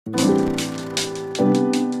Hi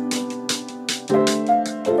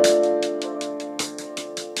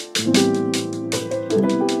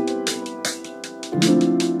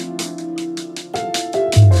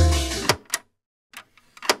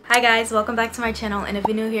guys, welcome back to my channel, and if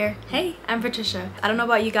you're new here, hey, I'm Patricia. I don't know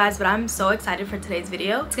about you guys, but I'm so excited for today's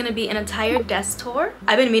video. It's gonna be an entire desk tour.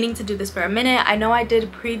 I've been meaning to do this for a minute. I know I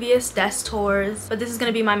did previous desk tours, but this is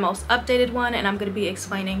gonna be my most updated one, and I'm gonna be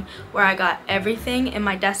explaining where I got everything in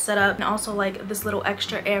my desk setup, and also like this little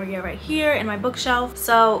extra area right here in my bookshelf.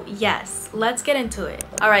 So yes, let's get into it.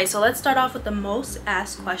 All right, so let's start off with the most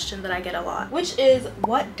asked question that I get a lot, which is,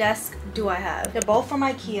 what desk do I have? They're both from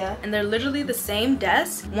IKEA, and they're literally the same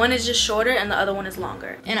desk. One is just shorter and the other one is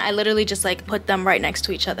longer, and I literally just like put them right next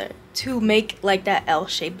to each other to make like that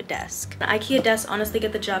L-shaped desk. The IKEA desks honestly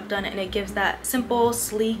get the job done, and it gives that simple,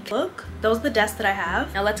 sleek look. Those are the desks that I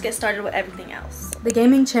have. Now let's get started with everything else. The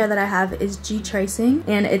gaming chair that I have is G-Tracing,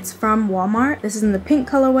 and it's from Walmart. This is in the pink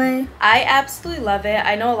colorway. I absolutely love it.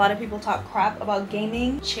 I know a lot of people talk crap about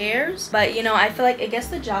gaming chairs, but you know, I feel like it gets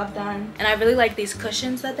the job done, and I really like these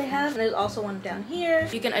cushions that they have. And there's also one down here.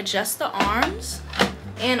 You can adjust the arms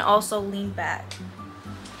and also lean back.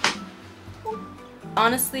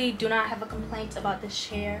 Honestly, do not have a complaint about this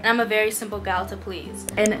chair, and I'm a very simple gal to please.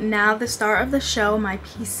 And now the star of the show, my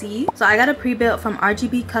PC. So I got a pre-built from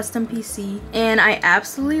RGB Custom PC, and I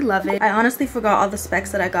absolutely love it. I honestly forgot all the specs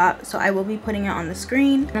that I got, so I will be putting it on the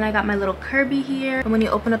screen. And I got my little Kirby here, and when you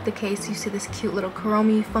open up the case, you see this cute little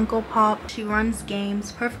Kuromi Funko Pop. She runs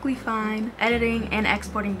games perfectly fine, editing and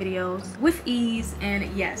exporting videos with ease, and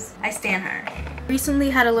yes, I stan her.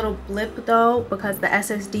 Recently had a little blip though, because the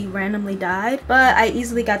SSD randomly died, but I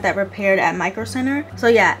easily got that repaired at Micro Center. So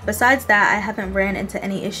yeah, besides that, I haven't ran into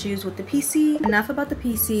any issues with the PC. Enough about the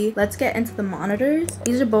PC, let's get into the monitors.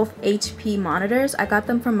 These are both HP monitors. I got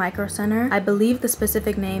them from Micro Center. I believe the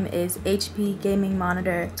specific name is HP Gaming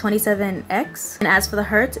Monitor 27X, and as for the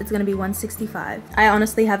hertz, it's gonna be 165. I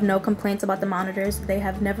honestly have no complaints about the monitors. They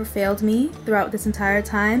have never failed me throughout this entire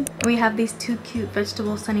time. We have these two cute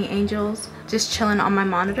vegetable sunny angels just chilling on my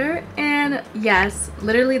monitor, and yes,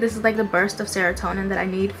 literally this is like the burst of serotonin that I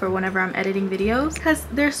need for whenever I'm editing videos, because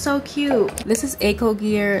they're so cute. This is Eco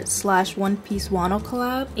Gear / One Piece Wano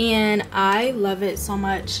collab, and I love it so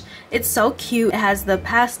much. It's so cute. It has the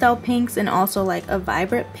pastel pinks and also like a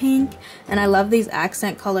vibrant pink, and I love these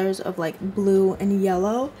accent colors of like blue and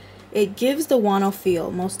yellow. It gives the Wano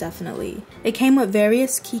feel, most definitely. It came with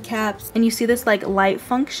various keycaps, and you see this like light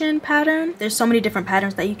function pattern. There's so many different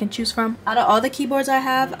patterns that you can choose from. Out of all the keyboards I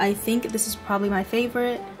have, I think this is probably my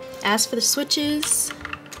favorite. As for the switches,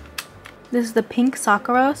 this is the pink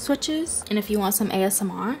Sakura switches, and if you want some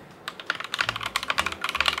ASMR.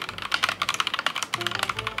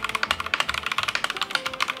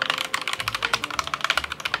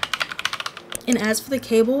 And as for the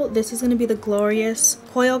cable, this is going to be the glorious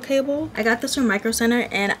coil cable. I got this from Micro Center,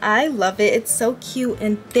 and I love it. It's so cute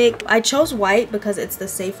and thick. I chose white because it's the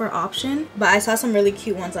safer option, but I saw some really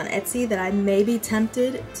cute ones on Etsy that I may be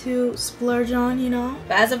tempted to splurge on, you know.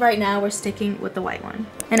 But as of right now, we're sticking with the white one.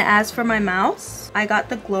 And as for my mouse, I got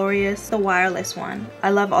the glorious, the wireless one.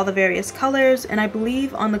 I love all the various colors, and I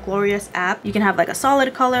believe on the glorious app, you can have like a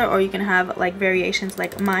solid color, or you can have like variations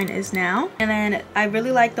like mine is now. And then I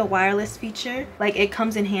really like the wireless feature. Like, it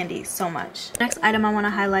comes in handy so much. Next item I want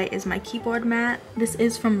to highlight is my keyboard mat. This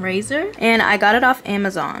is from Razer, and I got it off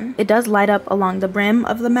Amazon. It does light up along the brim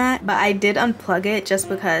of the mat, but I did unplug it just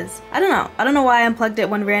because I don't know why I unplugged it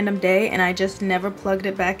one random day and I just never plugged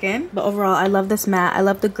it back in. But overall, I love this mat. I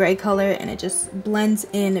love the gray color, and it just blends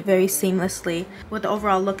in very seamlessly with the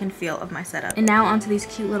overall look and feel of my setup. And now onto these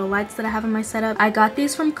cute little lights that I have in my setup. I got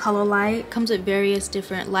these from Color Light. Comes with various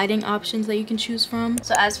different lighting options that you can choose from.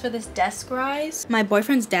 So as for this desk rise, my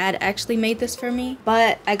boyfriend's dad actually made this for me,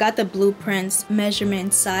 but I got the blueprints,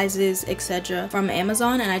 measurements, sizes, etc. from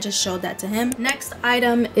Amazon, and I just showed that to him. Next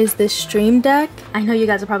item is this Stream Deck. I know you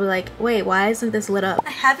guys are probably like, wait, why isn't this lit up?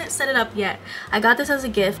 I haven't set it up yet. I got this as a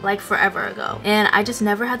gift like forever ago, and I just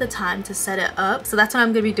never had the time to set it up, so that's what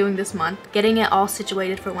I'm gonna be doing this month, getting it all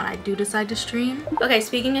situated for when I do decide to stream. Okay,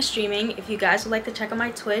 speaking of streaming, if you guys would like to check out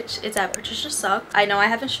my Twitch, it's at patriciasucks. I know I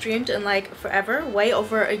haven't streamed in like forever, way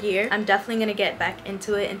over a year. I'm definitely definitely gonna get back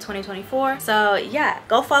into it in 2024. So yeah,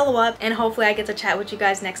 go follow up, and hopefully I get to chat with you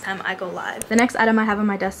guys next time I go live. The next item I have on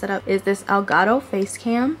my desk setup is this Elgato face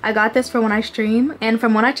cam. I got this for when I stream, and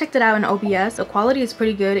from when I checked it out in OBS, the quality is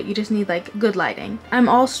pretty good. You just need like good lighting. I'm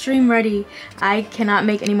all stream ready. I cannot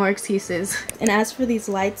make any more excuses. And as for these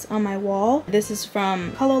lights on my wall, this is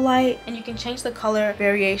from Color Light, and you can change the color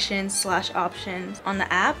variations / options on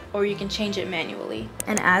the app, or you can change it manually.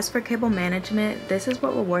 And as for cable management, this is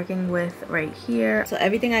what we're working with right here. So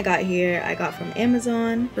everything I got here, I got from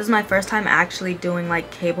Amazon. This is my first time actually doing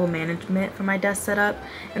like cable management for my desk setup,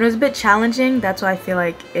 and it was a bit challenging. That's why I feel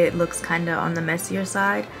like it looks kind of on the messier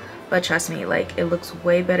side. But trust me, like, it looks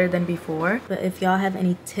way better than before. But if y'all have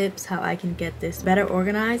any tips how I can get this better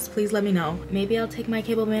organized, please let me know. Maybe I'll take my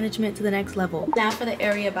cable management to the next level. Now for the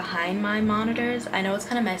area behind my monitors. I know it's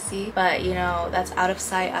kind of messy, but you know, that's out of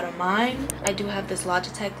sight, out of mind. I do have this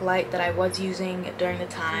Logitech light that I was using during the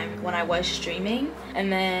time when I was streaming. And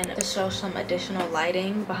then to show some additional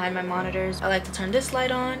lighting behind my monitors, I like to turn this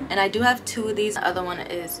light on. And I do have two of these. The other one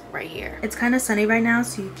is right here. It's kind of sunny right now,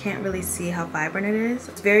 so you can't really see how vibrant it is.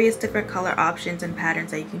 It's various different color options and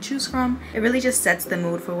patterns that you can choose from. It really just sets the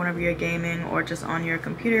mood for whenever you're gaming or just on your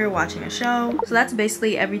computer watching a show. So that's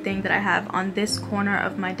basically everything that I have on this corner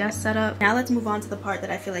of my desk setup. Now let's move on to the part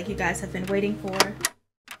that I feel like you guys have been waiting for.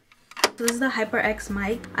 So this is the HyperX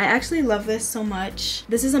mic. I actually love this so much.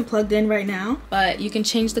 This isn't plugged in right now, but you can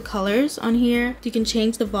change the colors on here. You can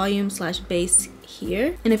change the volume / bass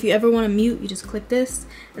here, and if you ever want to mute, you just click this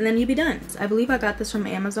and then you'll be done. I believe I got this from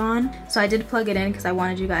Amazon, so I did plug it in because I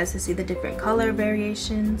wanted you guys to see the different color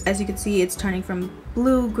variations. As you can see, it's turning from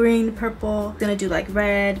blue, green, purple. It's gonna do like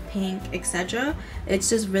red, pink, etc. It's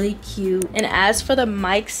just really cute. And as for the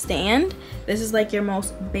mic stand, this is like your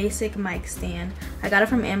most basic mic stand. I got it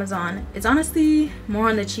from Amazon. It's honestly more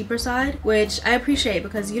on the cheaper side, which I appreciate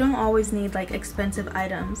because you don't always need like expensive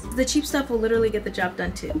items. The cheap stuff will literally get the job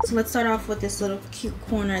done too. So let's start off with this little cute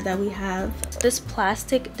corner that we have. This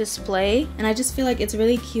plastic display, and I just feel like it's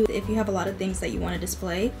really cute if you have a lot of things that you want to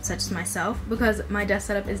display, such as myself, because my desk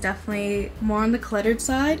setup is definitely more on the cluttered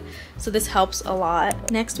side, so this helps a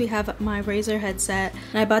lot. Next we have my Razer headset,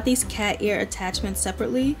 and I bought these cat ear attachments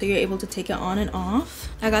separately, so you're able to take it on and off.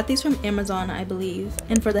 I got these from Amazon, I believe.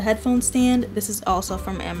 And for the headphone stand, this is also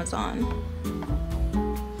from Amazon.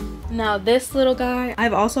 Now this little guy,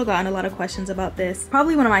 I've also gotten a lot of questions about this.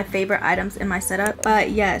 Probably one of my favorite items in my setup.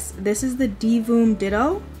 But yes, this is the Divoom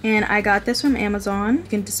Ditto, and I got this from Amazon. You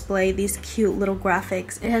can display these cute little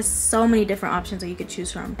graphics. It has so many different options that you could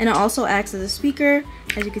choose from. And it also acts as a speaker.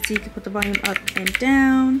 As you can see, you can put the volume up and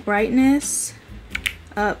down, brightness,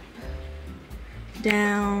 up,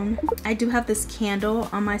 down. I do have this candle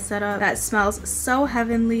on my setup that smells so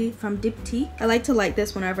heavenly from Diptyque. I like to light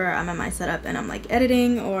this whenever I'm at my setup and I'm like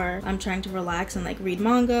editing or I'm trying to relax and like read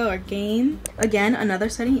manga or game. Again, another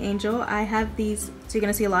Sunny Angel. I have these, so you're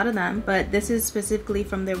gonna see a lot of them, but this is specifically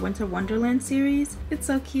from their Winter Wonderland series. It's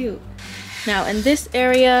so cute. Now in this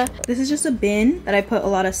area, this is just a bin that I put a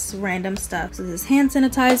lot of random stuff. So this is hand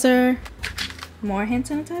sanitizer. More hand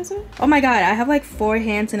sanitizer? Oh my god, I have like 4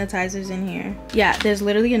 hand sanitizers in here. Yeah, there's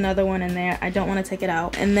literally another one in there. I don't want to take it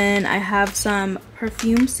out. And then I have some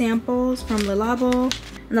perfume samples from Le Labo.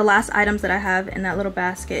 And the last items that I have in that little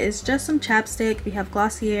basket is just some chapstick. We have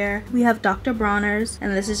Glossier, we have Dr. Bronner's,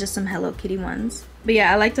 and this is just some Hello Kitty ones. But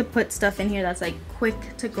yeah, I like to put stuff in here that's like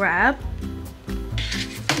quick to grab.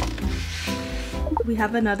 We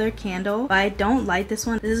have another candle, but I don't light this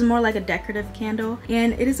one. This is more like a decorative candle,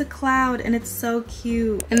 and it is a cloud and it's so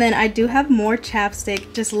cute. And then I do have more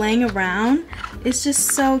chapstick just laying around. It's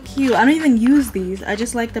just so cute. I don't even use these. I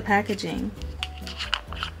just like the packaging.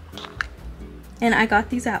 And I got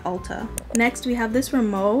these at Ulta. Next we have this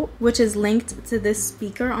remote, which is linked to this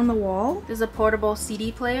speaker on the wall. This is a portable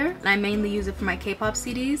CD player, and I mainly use it for my K-pop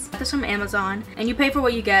CDs. This is from Amazon, and you pay for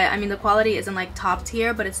what you get. I mean, the quality isn't like top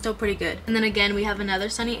tier, but it's still pretty good. And then again, we have another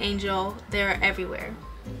Sunny Angel. They're everywhere.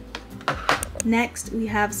 Next, we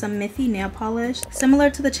have some Miffy nail polish. Similar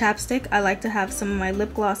to the chapstick, I like to have some of my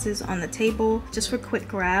lip glosses on the table just for quick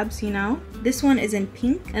grabs, you know? This one is in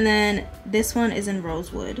pink, and then this one is in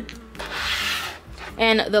rosewood.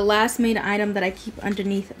 And the last main item that I keep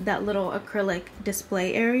underneath that little acrylic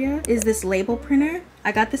display area is this label printer.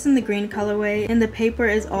 I got this in the green colorway, and the paper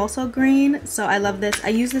is also green, so I love this. I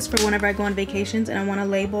use this for whenever I go on vacations and I want to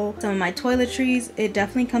label some of my toiletries. It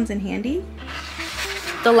definitely comes in handy.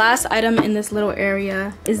 The last item in this little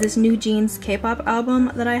area is this New Jeans K-pop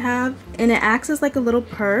album that I have, and it acts as like a little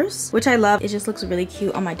purse, which I love. It just looks really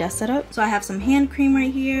cute on my desk setup. So I have some hand cream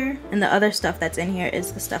right here, and the other stuff that's in here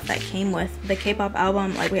is the stuff that came with the K-pop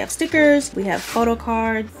album. Like we have stickers, we have photo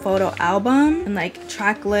card, photo album, and like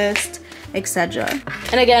track list, etc.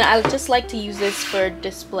 And again, I just like to use this for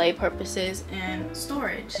display purposes and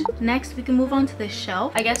storage. Next, we can move on to the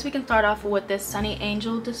shelf. I guess we can start off with this Sunny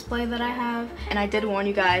Angel display that I have, and I did warn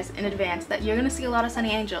you guys in advance that you're gonna see a lot of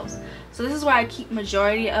Sunny Angels. So this is where I keep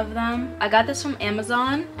majority of them. I got this from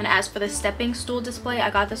Amazon, and as for the stepping stool display, I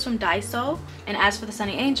got this from Daiso. And as for the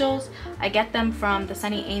Sunny Angels, I get them from the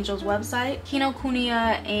Sunny Angels website,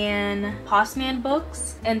 Kinokuniya and Postman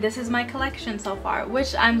Books, and this is my collection so far,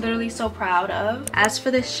 which I'm literally so proud of. As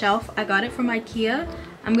for this shelf, I got it from IKEA.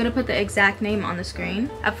 I'm gonna put the exact name on the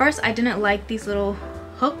screen. At first, I didn't like these little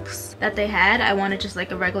hooks that they had. I wanted just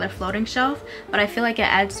like a regular floating shelf, but I feel like it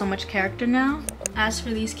adds so much character now. As for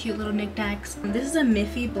these cute little knickknacks, this is a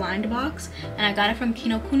Miffy blind box, and I got it from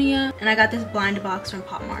Kinokuniya, and I got this blind box from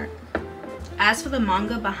Pop Mart. As for the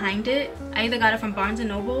manga behind it, I either got it from Barnes &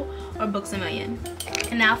 Noble or Books A Million.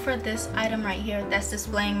 And now for this item right here that's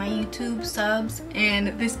displaying my YouTube subs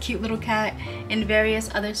and this cute little cat and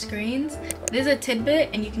various other screens. This is a tidbit,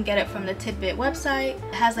 and you can get it from the Tidbit website.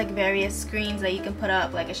 It has like various screens that you can put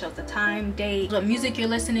up, like it shows the time, date, what music you're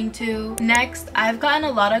listening to. Next, I've gotten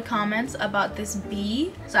a lot of comments about this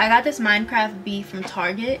bee. So I got this Minecraft bee from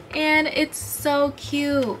Target, and it's so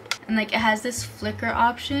cute. And like it has this flicker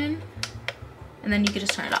option, and then you can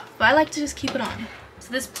just turn it off, but I like to just keep it on.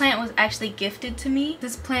 So this plant was actually gifted to me.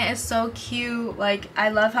 This plant is so cute. Like, I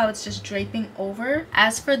love how it's just draping over.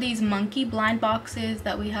 As for these monkey blind boxes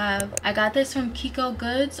that we have, I got this from Kiko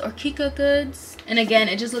Goods or Kika Goods, and again,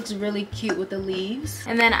 it just looks really cute with the leaves.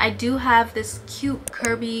 And then I do have this cute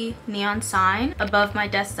Kirby neon sign above my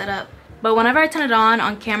desk setup, but whenever I turn it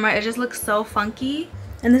on camera, it just looks so funky.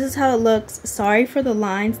 And this is how it looks. Sorry for the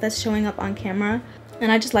lines that's showing up on camera,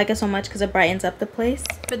 and I just like it so much because it brightens up the place.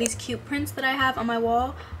 For these cute prints that I have on my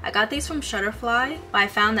wall, I got these from Shutterfly, but I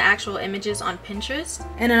found the actual images on Pinterest.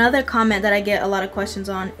 And another comment that I get a lot of questions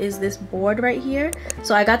on is this board right here.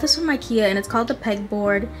 So I got this from IKEA, and it's called the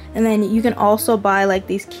pegboard. And then you can also buy like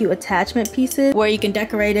these cute attachment pieces where you can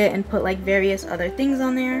decorate it and put like various other things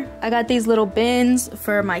on there. I got these little bins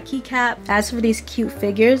for my keycap. As for these cute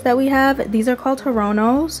figures that we have, these are called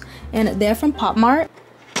Hironos, and they're from Pop Mart.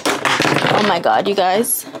 Oh my god, you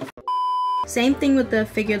guys. Same thing with the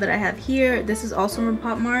figure that I have here. This is also from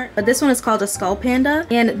Pop Mart, but this one is called a Skull Panda,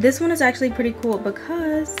 and this one is actually pretty cool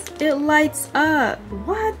because it lights up.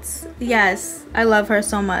 What? Yes, I love her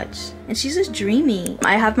so much, and she's just dreamy.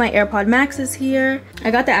 I have my AirPod Maxes here. I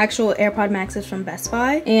got the actual AirPod Maxes from Best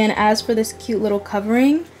Buy. And as for this cute little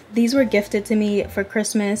covering, these were gifted to me for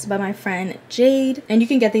Christmas by my friend Jade, and you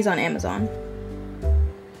can get these on Amazon.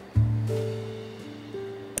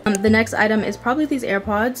 The next item is probably these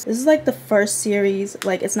AirPods. This is like the first series,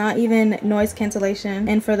 like it's not even noise cancellation.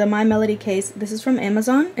 And for the My Melody case, this is from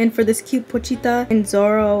Amazon. And for this cute Pochita and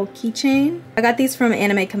Zoro keychain, I got these from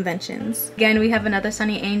Anime Conventions. Again, we have another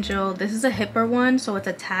Sunny Angel. This is a hipper one, so it's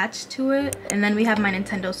attached to it. And then we have my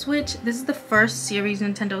Nintendo Switch. This is the first series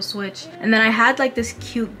Nintendo Switch. And then I had like this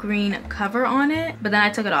cute green cover on it, but then I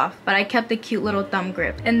took it off. But I kept the cute little thumb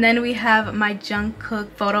grip. And then we have my Jungkook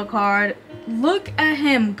photo card. Look at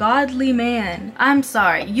him, godly man. I'm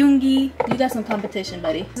sorry, Yoongi, you got some competition,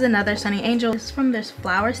 buddy. This is another Sunny Angel. This is from this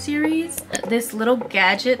flower series. This little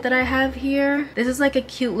gadget that I have here, this is like a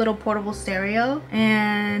cute little portable stereo,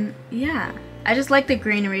 and yeah, I just like the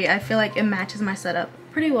greenery. I feel like it matches my setup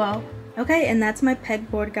pretty well. Okay, and that's my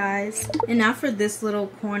pegboard, guys. And now for this little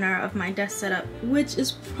corner of my desk setup, which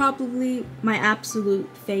is probably my absolute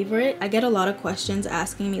favorite. I get a lot of questions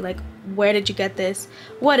asking me like, where did you get this?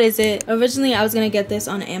 What is it? Originally, I was gonna get this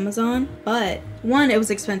on Amazon, but one, it was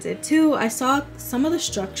expensive. Two, I saw some of the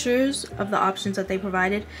structures of the options that they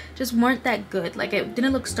provided just weren't that good. Like, it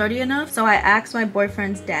didn't look sturdy enough. So I asked my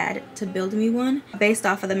boyfriend's dad to build me one based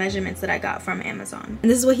off of the measurements that I got from Amazon. And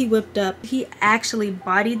this is what he whipped up. He actually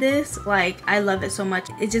bodied this. Like, I love it so much.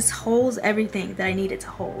 It just holds everything that I need it to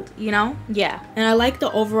hold, you know? Yeah. And I like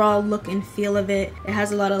the overall look and feel of it. It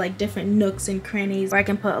has a lot of like different nooks and crannies where I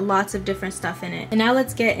can put lots of different stuff in it. And now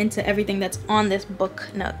let's get into everything that's on this book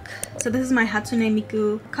nook. So this is my Hatsune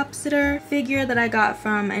Miku cup sitter figure that I got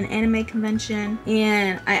from an anime convention,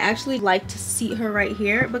 and I actually like to seat her right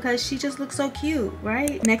here because she just looks so cute,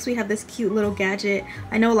 right? Next we have this cute little gadget.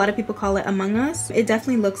 I know a lot of people call it Among Us. It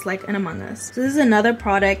definitely looks like an Among Us. So this is another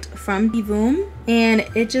product from Divoom, and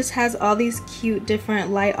it just has all these cute different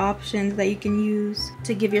light options that you can use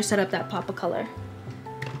to give your setup that pop of color.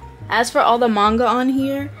 As for all the manga on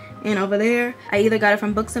here and over there, I either got it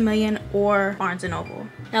from Books A Million or Barnes & Noble.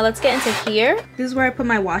 Now let's get into here. This is where I put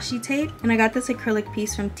my washi tape, and I got this acrylic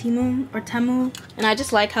piece from Temu, and I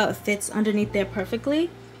just like how it fits underneath there perfectly.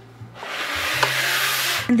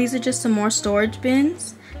 And these are just some more storage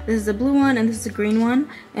bins. This is the blue one and this is the green one,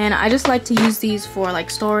 and I just like to use these for like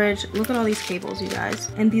storage. Look at all these cables, you guys.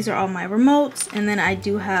 And these are all my remotes, and then I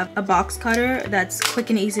do have a box cutter that's quick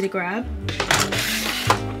and easy to grab.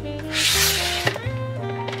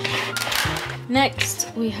 Next,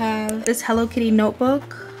 we have this Hello Kitty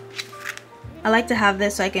notebook. I like to have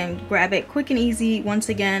this so I can grab it quick and easy. Once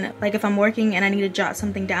again, like if I'm working and I need to jot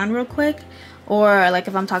something down real quick, or like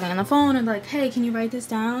if I'm talking on the phone and like, hey, can you write this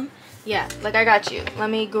down? Yeah, like I got you. Let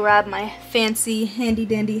me grab my fancy handy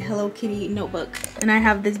dandy Hello Kitty notebook. And I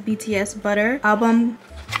have this BTS Butter album.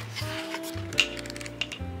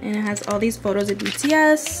 And it has all these photos of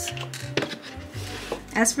BTS.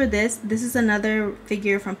 As for this is another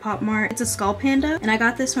figure from Pop Mart. It's a skull panda, and I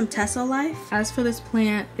got this from Tesla Life. As for this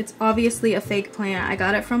plant, it's obviously a fake plant. I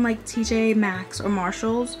got it from like TJ Maxx or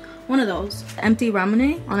Marshall's, one of those. Empty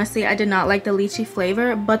ramen. Honestly, I did not like the lychee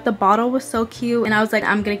flavor, but the bottle was so cute, and I was like,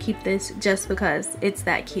 I'm gonna keep this just because it's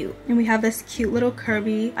that cute. And we have this cute little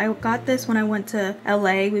Kirby. I got this when I went to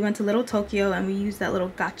LA. We went to Little Tokyo and we used that little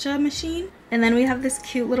gacha machine. And then we have this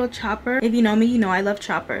cute little Chopper. If you know me, you know I love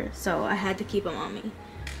Chopper, so I had to keep him on me.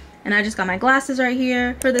 And I just got my glasses right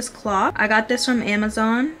here. For this clock, I got this from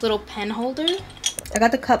Amazon. Little pen holder. I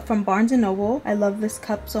got the cup from Barnes & Noble. I love this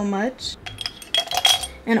cup so much.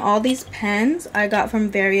 And all these pens I got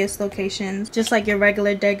from various locations, just like your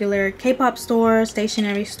regular K-pop store,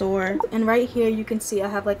 stationery store. And right here you can see I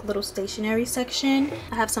have like a little stationery section.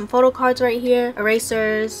 I have some photo cards right here,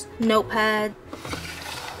 erasers, notepad,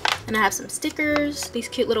 and I have some stickers, these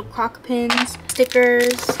cute little crock pins,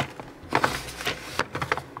 stickers.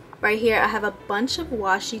 Right here I have a bunch of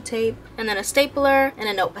washi tape, and then a stapler and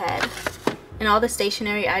a notepad. And all the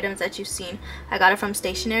stationery items that you've seen, I got it from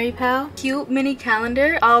Stationery Pal. Cute mini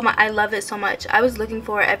calendar. Oh my, I love it so much. I was looking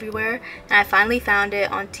for it everywhere, and I finally found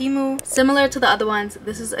it on Temu. Similar to the other ones,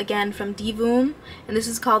 this is again from Divoom, and this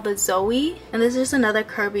is called the Zoe. And this is just another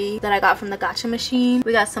Kirby that I got from the gacha machine.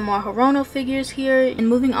 We got some more Hirono figures here. And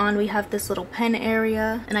moving on, we have this little pen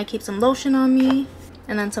area, and I keep some lotion on me,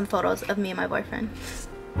 and then some photos of me and my boyfriend.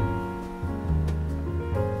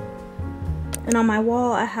 And on my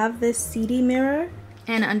wall, I have this CD mirror,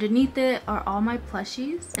 and underneath it are all my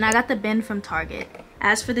plushies, and I got the bin from Target.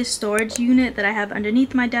 As for this storage unit that I have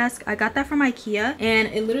underneath my desk, I got that from IKEA, and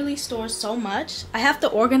it literally stores so much. I have to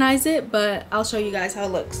organize it, but I'll show you guys how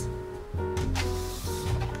it looks.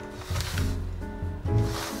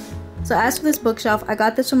 So as for this bookshelf, I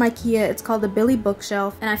got this from IKEA. It's called the Billy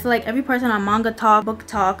Bookshelf, and I feel like every person on Manga Talk, Book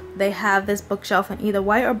Talk, they have this bookshelf in either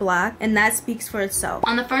white or black, and that speaks for itself.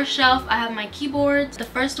 On the first shelf, I have my keyboards. The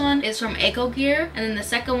first one is from Echo Gear, and then the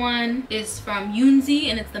second one is from Yunzi,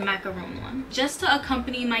 and it's the macaroon one. Just to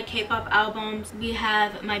accompany my K-pop albums, we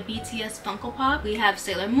have my BTS Funko Pop, we have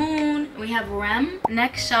Sailor Moon, we have Rem.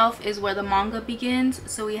 Next shelf is where the manga begins,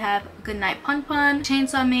 so we have Goodnight Pun Pun,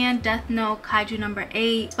 Chainsaw Man, Death Note, Kaiju Number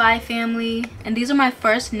 8, Spy Family, and these are my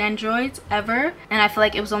first Nendroids ever, and I feel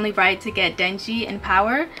like it was only right to get Denji and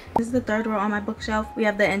Power. This is the third row on my bookshelf. We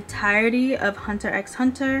have the entirety of Hunter x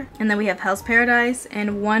Hunter, and then we have Hell's Paradise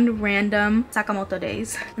and one random Sakamoto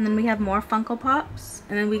Days. And then we have more Funko Pops,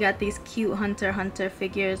 and then we got these cute Hunter x Hunter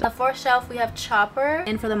figures. On the fourth shelf we have Chopper,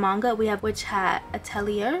 and for the manga we have Witch Hat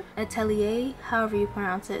Atelier, however you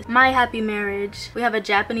pronounce it. My Happy Marriage. We have a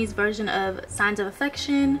Japanese version of Signs of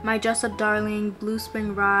Affection, My Dress Up Darling, Blue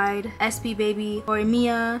Spring Ride, SP Baby,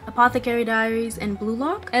 Horimiya, Apothecary Diaries, and Blue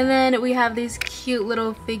Lock. And then we have these cute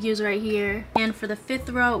little figures right here. And for the fifth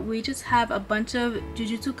row, we just have a bunch of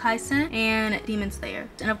Jujutsu Kaisen and Demon Slayer.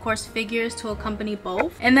 And of course, figures to accompany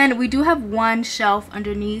both. And then we do have one shelf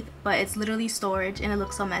underneath, but it's literally storage and it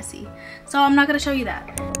looks so messy. So I'm not gonna show you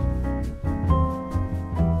that.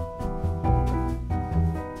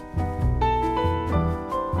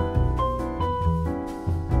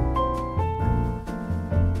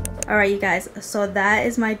 Alright you guys, so that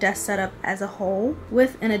is my desk setup as a whole,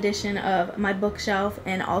 with an addition of my bookshelf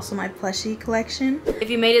and also my plushie collection. If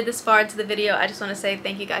you made it this far into the video, I just want to say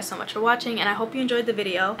thank you guys so much for watching, and I hope you enjoyed the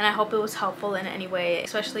video, and I hope it was helpful in any way,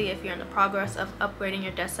 especially if you're in the progress of upgrading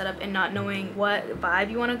your desk setup and not knowing what vibe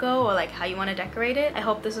you want to go or like how you want to decorate it. I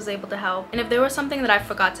hope this was able to help, and if there was something that I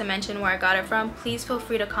forgot to mention where I got it from, please feel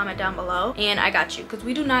free to comment down below, and I got you, because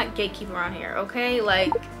we do not gatekeep around here, okay?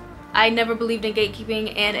 Like, I never believed in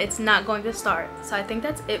gatekeeping, and it's not going to start. So I think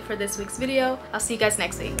that's it for this week's video. I'll see you guys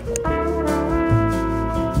next week.